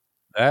everywhere.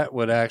 That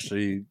would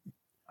actually,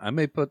 I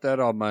may put that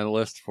on my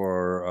list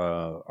for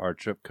our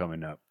trip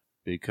coming up,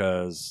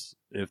 because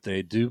if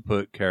they do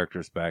put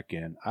characters back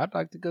in, I'd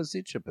like to go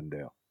see Chip and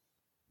Dale.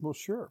 Well,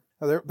 sure.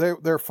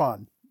 They're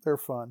fun. They're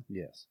fun.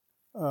 Yes.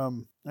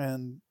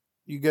 And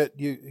you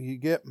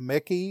get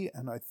Mickey,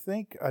 and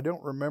I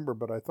don't remember,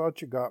 but I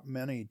thought you got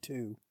Minnie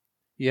too.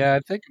 Yeah, I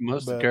think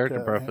most of the character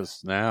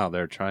breakfasts now,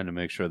 they're trying to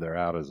make sure they're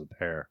out as a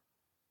pair.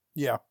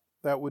 Yeah,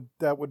 that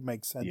would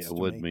make sense. Yeah, it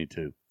would me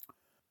too.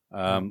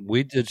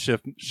 We did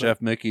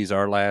Chef Mickey's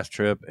our last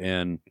trip,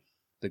 and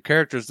the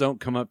characters don't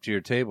come up to your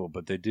table,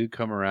 but they do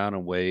come around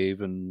and wave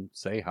and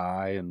say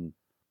hi. And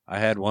I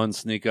had one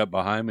sneak up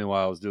behind me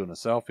while I was doing a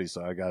selfie,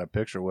 so I got a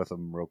picture with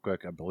him real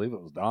quick. I believe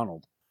it was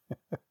Donald.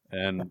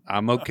 And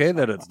I'm okay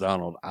that it's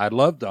Donald. I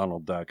love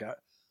Donald Duck.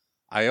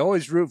 I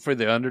always root for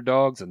the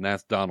underdogs, and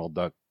that's Donald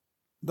Duck.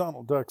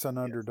 Donald Duck's an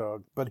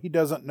underdog, but he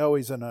doesn't know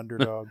he's an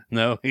underdog.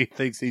 No, he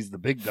thinks he's the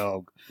big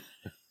dog.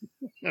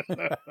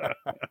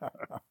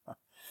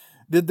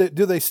 Do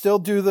they still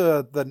do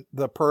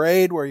the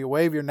parade where you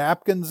wave your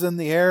napkins in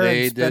the air?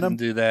 They and spin didn't them?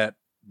 do that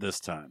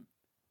this time.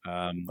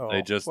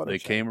 They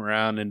came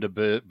around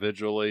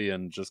individually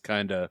and just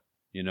kind of,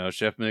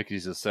 Chef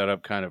Mickey's is set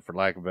up kind of, for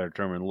lack of a better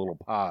term, in little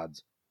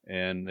pods,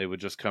 and they would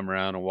just come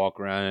around and walk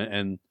around.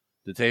 And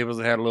the tables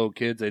that had little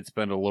kids, they'd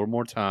spend a little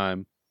more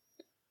time,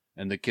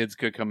 and the kids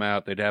could come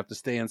out. They'd have to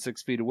stand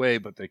 6 feet away,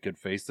 but they could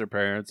face their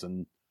parents,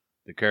 and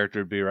the character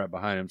would be right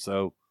behind them.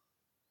 So,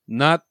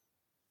 not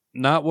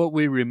what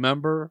we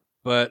remember,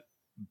 but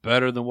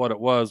better than what it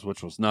was,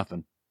 which was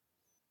nothing.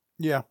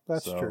 Yeah,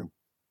 that's true.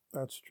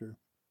 That's true.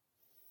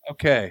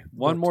 Okay,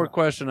 one more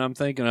question I'm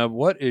thinking of.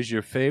 What is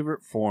your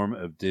favorite form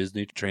of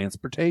Disney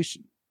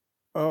transportation?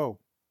 Oh,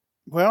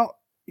 well,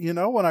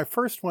 when I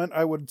first went,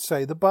 I would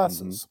say the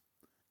buses.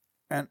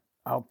 Mm-hmm. And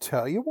I'll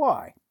tell you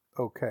why.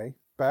 Okay,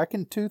 back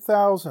in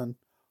 2000,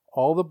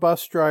 all the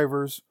bus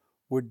drivers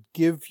would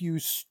give you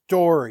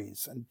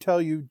stories and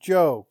tell you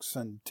jokes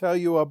and tell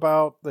you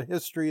about the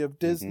history of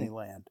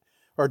Disneyland,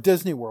 or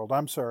Disney World,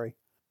 I'm sorry.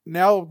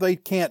 Now they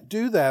can't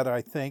do that,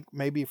 I think,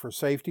 maybe for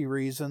safety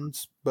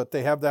reasons, but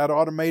they have that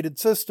automated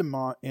system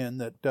in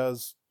that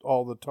does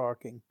all the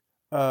talking.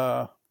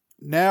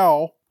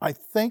 Now, I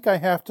think I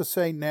have to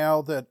say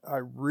now that I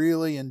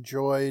really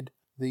enjoyed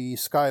the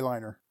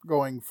Skyliner,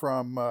 going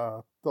from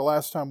the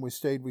last time we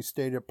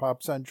stayed at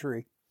Pop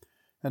Century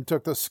and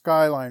took the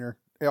Skyliner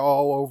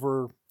all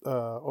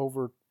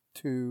over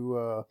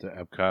to the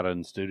Epcot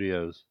and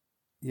Studios.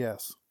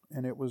 Yes.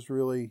 And it was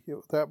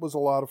that was a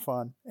lot of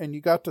fun. And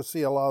you got to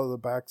see a lot of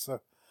the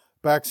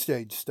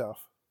backstage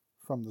stuff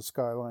from the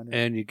Skyliner.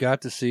 And you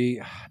got to see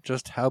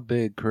just how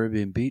big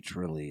Caribbean Beach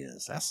really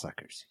is. That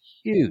sucker's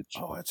huge.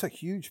 Oh, it's a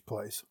huge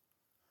place.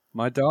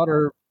 My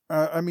daughter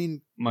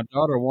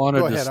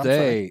wanted to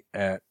stay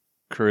at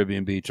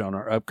Caribbean Beach on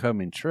our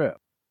upcoming trip.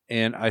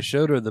 And I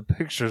showed her the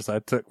pictures I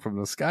took from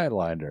the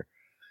Skyliner.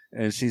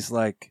 And she's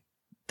like,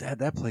 Dad,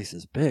 that place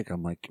is big.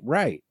 I'm like,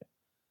 right.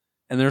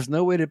 And there's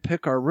no way to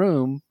pick our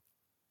room.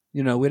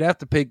 We'd have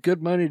to pay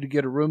good money to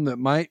get a room that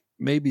might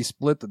maybe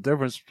split the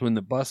difference between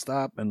the bus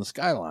stop and the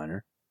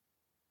Skyliner.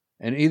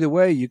 And either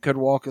way, you could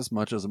walk as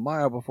much as a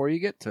mile before you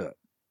get to it.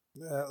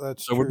 Yeah,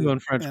 that's so true. We're doing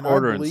French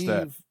Quarter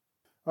instead.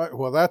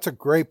 Well, that's a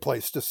great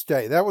place to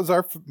stay. That was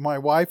my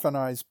wife and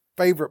I's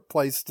favorite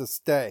place to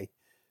stay,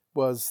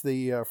 was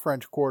the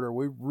French Quarter.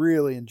 We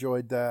really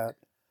enjoyed that.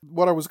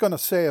 What I was going to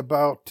say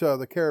about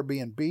the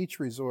Caribbean Beach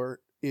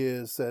Resort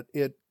is that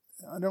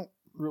I don't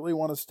really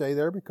want to stay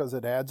there because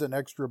it adds an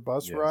extra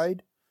bus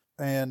ride.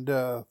 And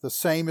the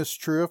same is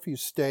true if you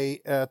stay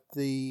at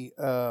the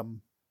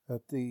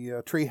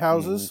tree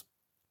houses,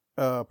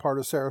 part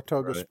of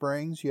Saratoga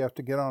Springs. You have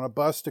to get on a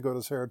bus to go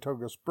to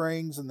Saratoga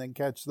Springs and then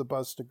catch the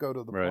bus to go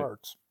to the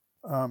parks.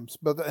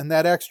 And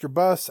that extra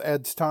bus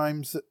adds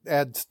time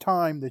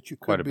that you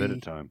could quite a bit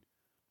of time.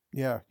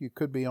 Yeah, you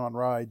could be on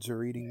rides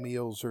or eating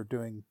meals or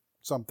doing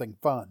something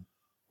fun.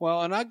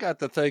 Well, and I got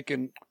to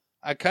thinking,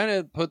 I kind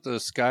of put the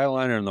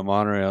Skyliner and the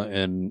monorail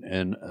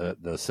in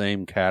the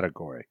same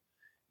category.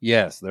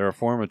 Yes, they're a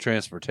form of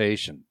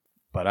transportation,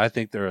 but I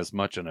think they're as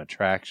much an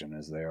attraction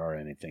as they are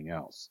anything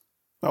else.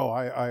 Oh,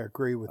 I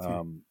agree with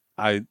you.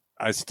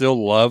 I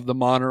still love the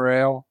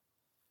monorail,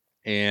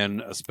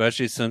 and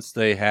especially since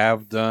they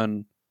have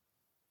done,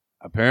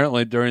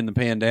 apparently during the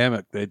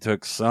pandemic, they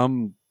took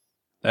some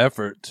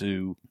effort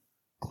to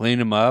clean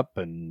them up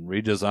and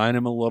redesign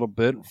them a little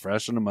bit and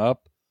freshen them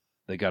up.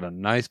 They got a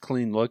nice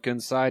clean look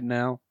inside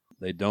now.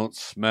 They don't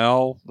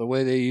smell the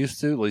way they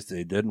used to. At least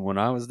they didn't when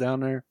I was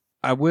down there.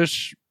 I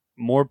wish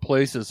more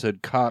places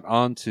had caught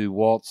on to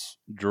Walt's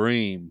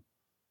dream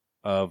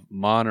of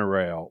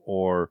monorail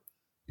or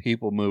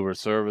people mover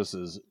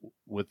services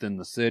within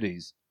the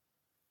cities,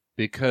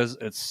 because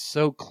it's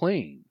so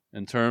clean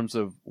in terms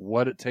of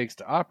what it takes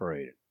to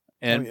operate it.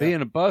 And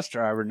being a bus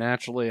driver,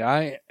 naturally,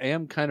 I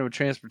am kind of a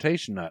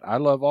transportation nut. I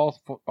love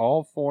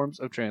all forms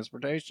of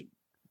transportation.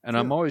 And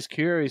I'm always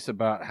curious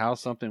about how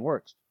something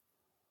works.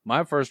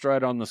 My first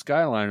ride on the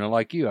Skyliner,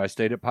 like you, I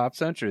stayed at Pop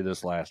Century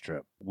this last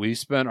trip. We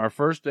spent our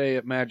first day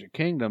at Magic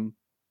Kingdom,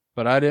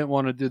 but I didn't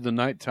want to do the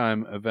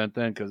nighttime event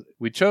then because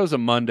we chose a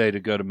Monday to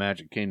go to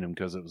Magic Kingdom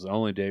because it was the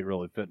only day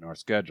really fitting our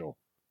schedule.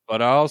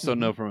 But I also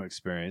know from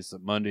experience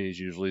that Monday is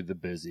usually the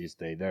busiest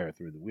day there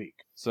through the week.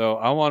 So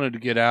I wanted to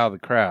get out of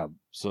the crowd.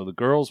 So the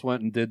girls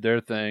went and did their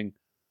thing.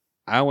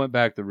 I went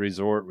back to the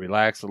resort,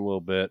 relaxed a little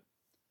bit.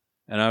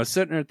 And I was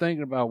sitting there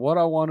thinking about what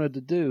I wanted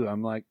to do.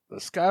 I'm like, the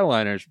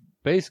Skyliner's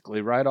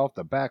basically right off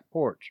the back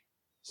porch.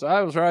 So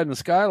I was riding the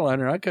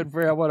Skyliner. I couldn't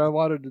figure out what I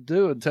wanted to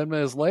do. And 10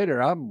 minutes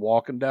later, I'm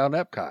walking down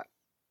Epcot.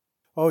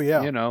 Oh,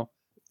 yeah. You know,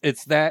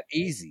 it's that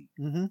easy.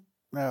 Mm-hmm.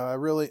 Yeah, I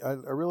really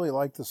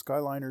like the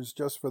Skyliners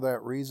just for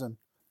that reason.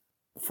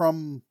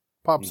 From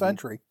Pop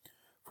Century,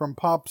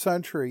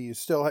 you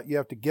still you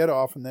have to get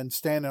off and then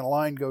stand in a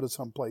line, go to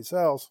someplace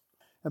else.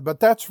 But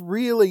that's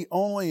really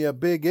only a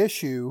big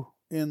issue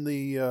in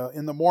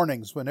the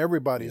mornings when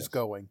everybody's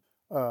going.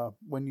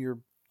 When you're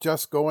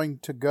just going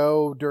to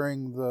go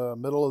during the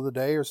middle of the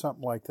day or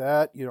something like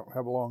that, you don't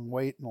have a long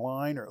wait in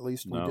line, or at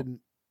least we didn't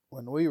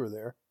when we were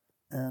there.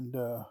 And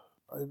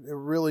I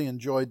really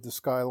enjoyed the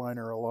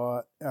Skyliner a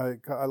lot.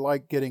 I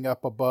like getting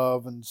up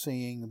above and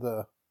seeing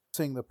the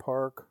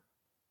park,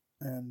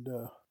 and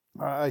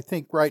I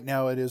think right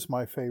now it is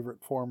my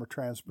favorite form of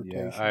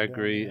transportation. Yeah, I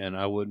agree, and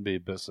I wouldn't be a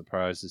bit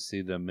surprised to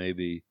see them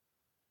maybe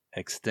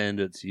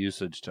extend its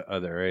usage to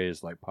other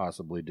areas, like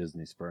possibly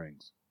Disney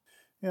Springs.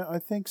 Yeah, I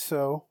think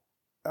so.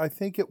 I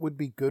think it would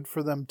be good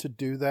for them to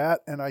do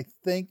that, and I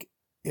think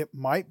it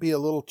might be a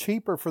little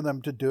cheaper for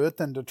them to do it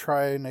than to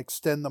try and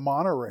extend the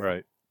monorail.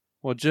 Right.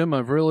 Well, Jim, I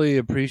really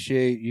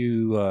appreciate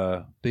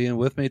you being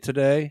with me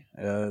today.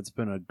 It's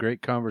been a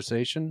great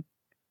conversation.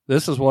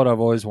 This is what I've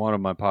always wanted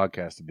my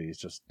podcast to be. It's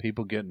just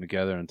people getting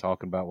together and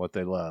talking about what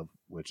they love,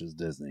 which is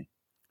Disney.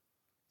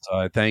 So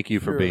I thank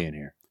you for being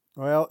here.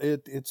 Well,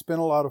 it's been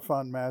a lot of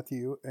fun,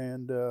 Matthew,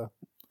 and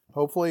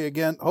hopefully we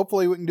can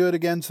do it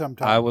again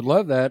sometime. I would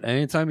love that.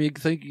 Anytime you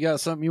think you got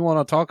something you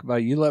want to talk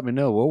about, you let me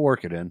know. We'll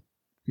work it in.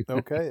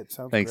 Okay, it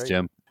sounds Thanks, great.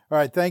 Jim. All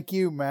right, thank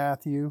you,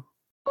 Matthew.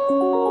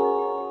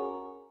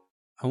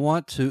 I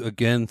want to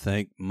again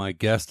thank my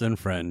guest and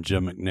friend,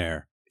 Jim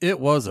McNair. It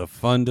was a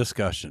fun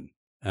discussion,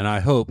 and I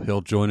hope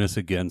he'll join us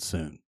again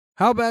soon.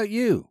 How about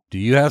you? Do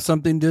you have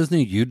something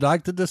Disney you'd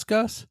like to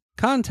discuss?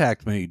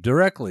 Contact me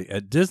directly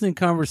at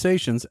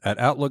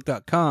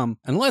disneyconversations@outlook.com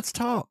and let's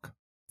talk.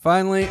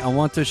 Finally, I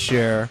want to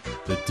share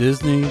the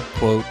Disney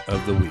quote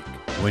of the week.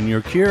 When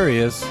you're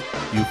curious,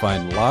 you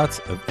find lots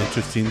of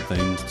interesting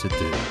things to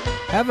do.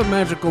 Have a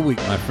magical week,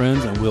 my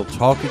friends, and we'll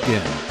talk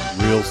again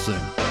real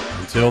soon.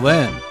 Until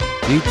then,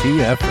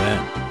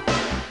 TTFN.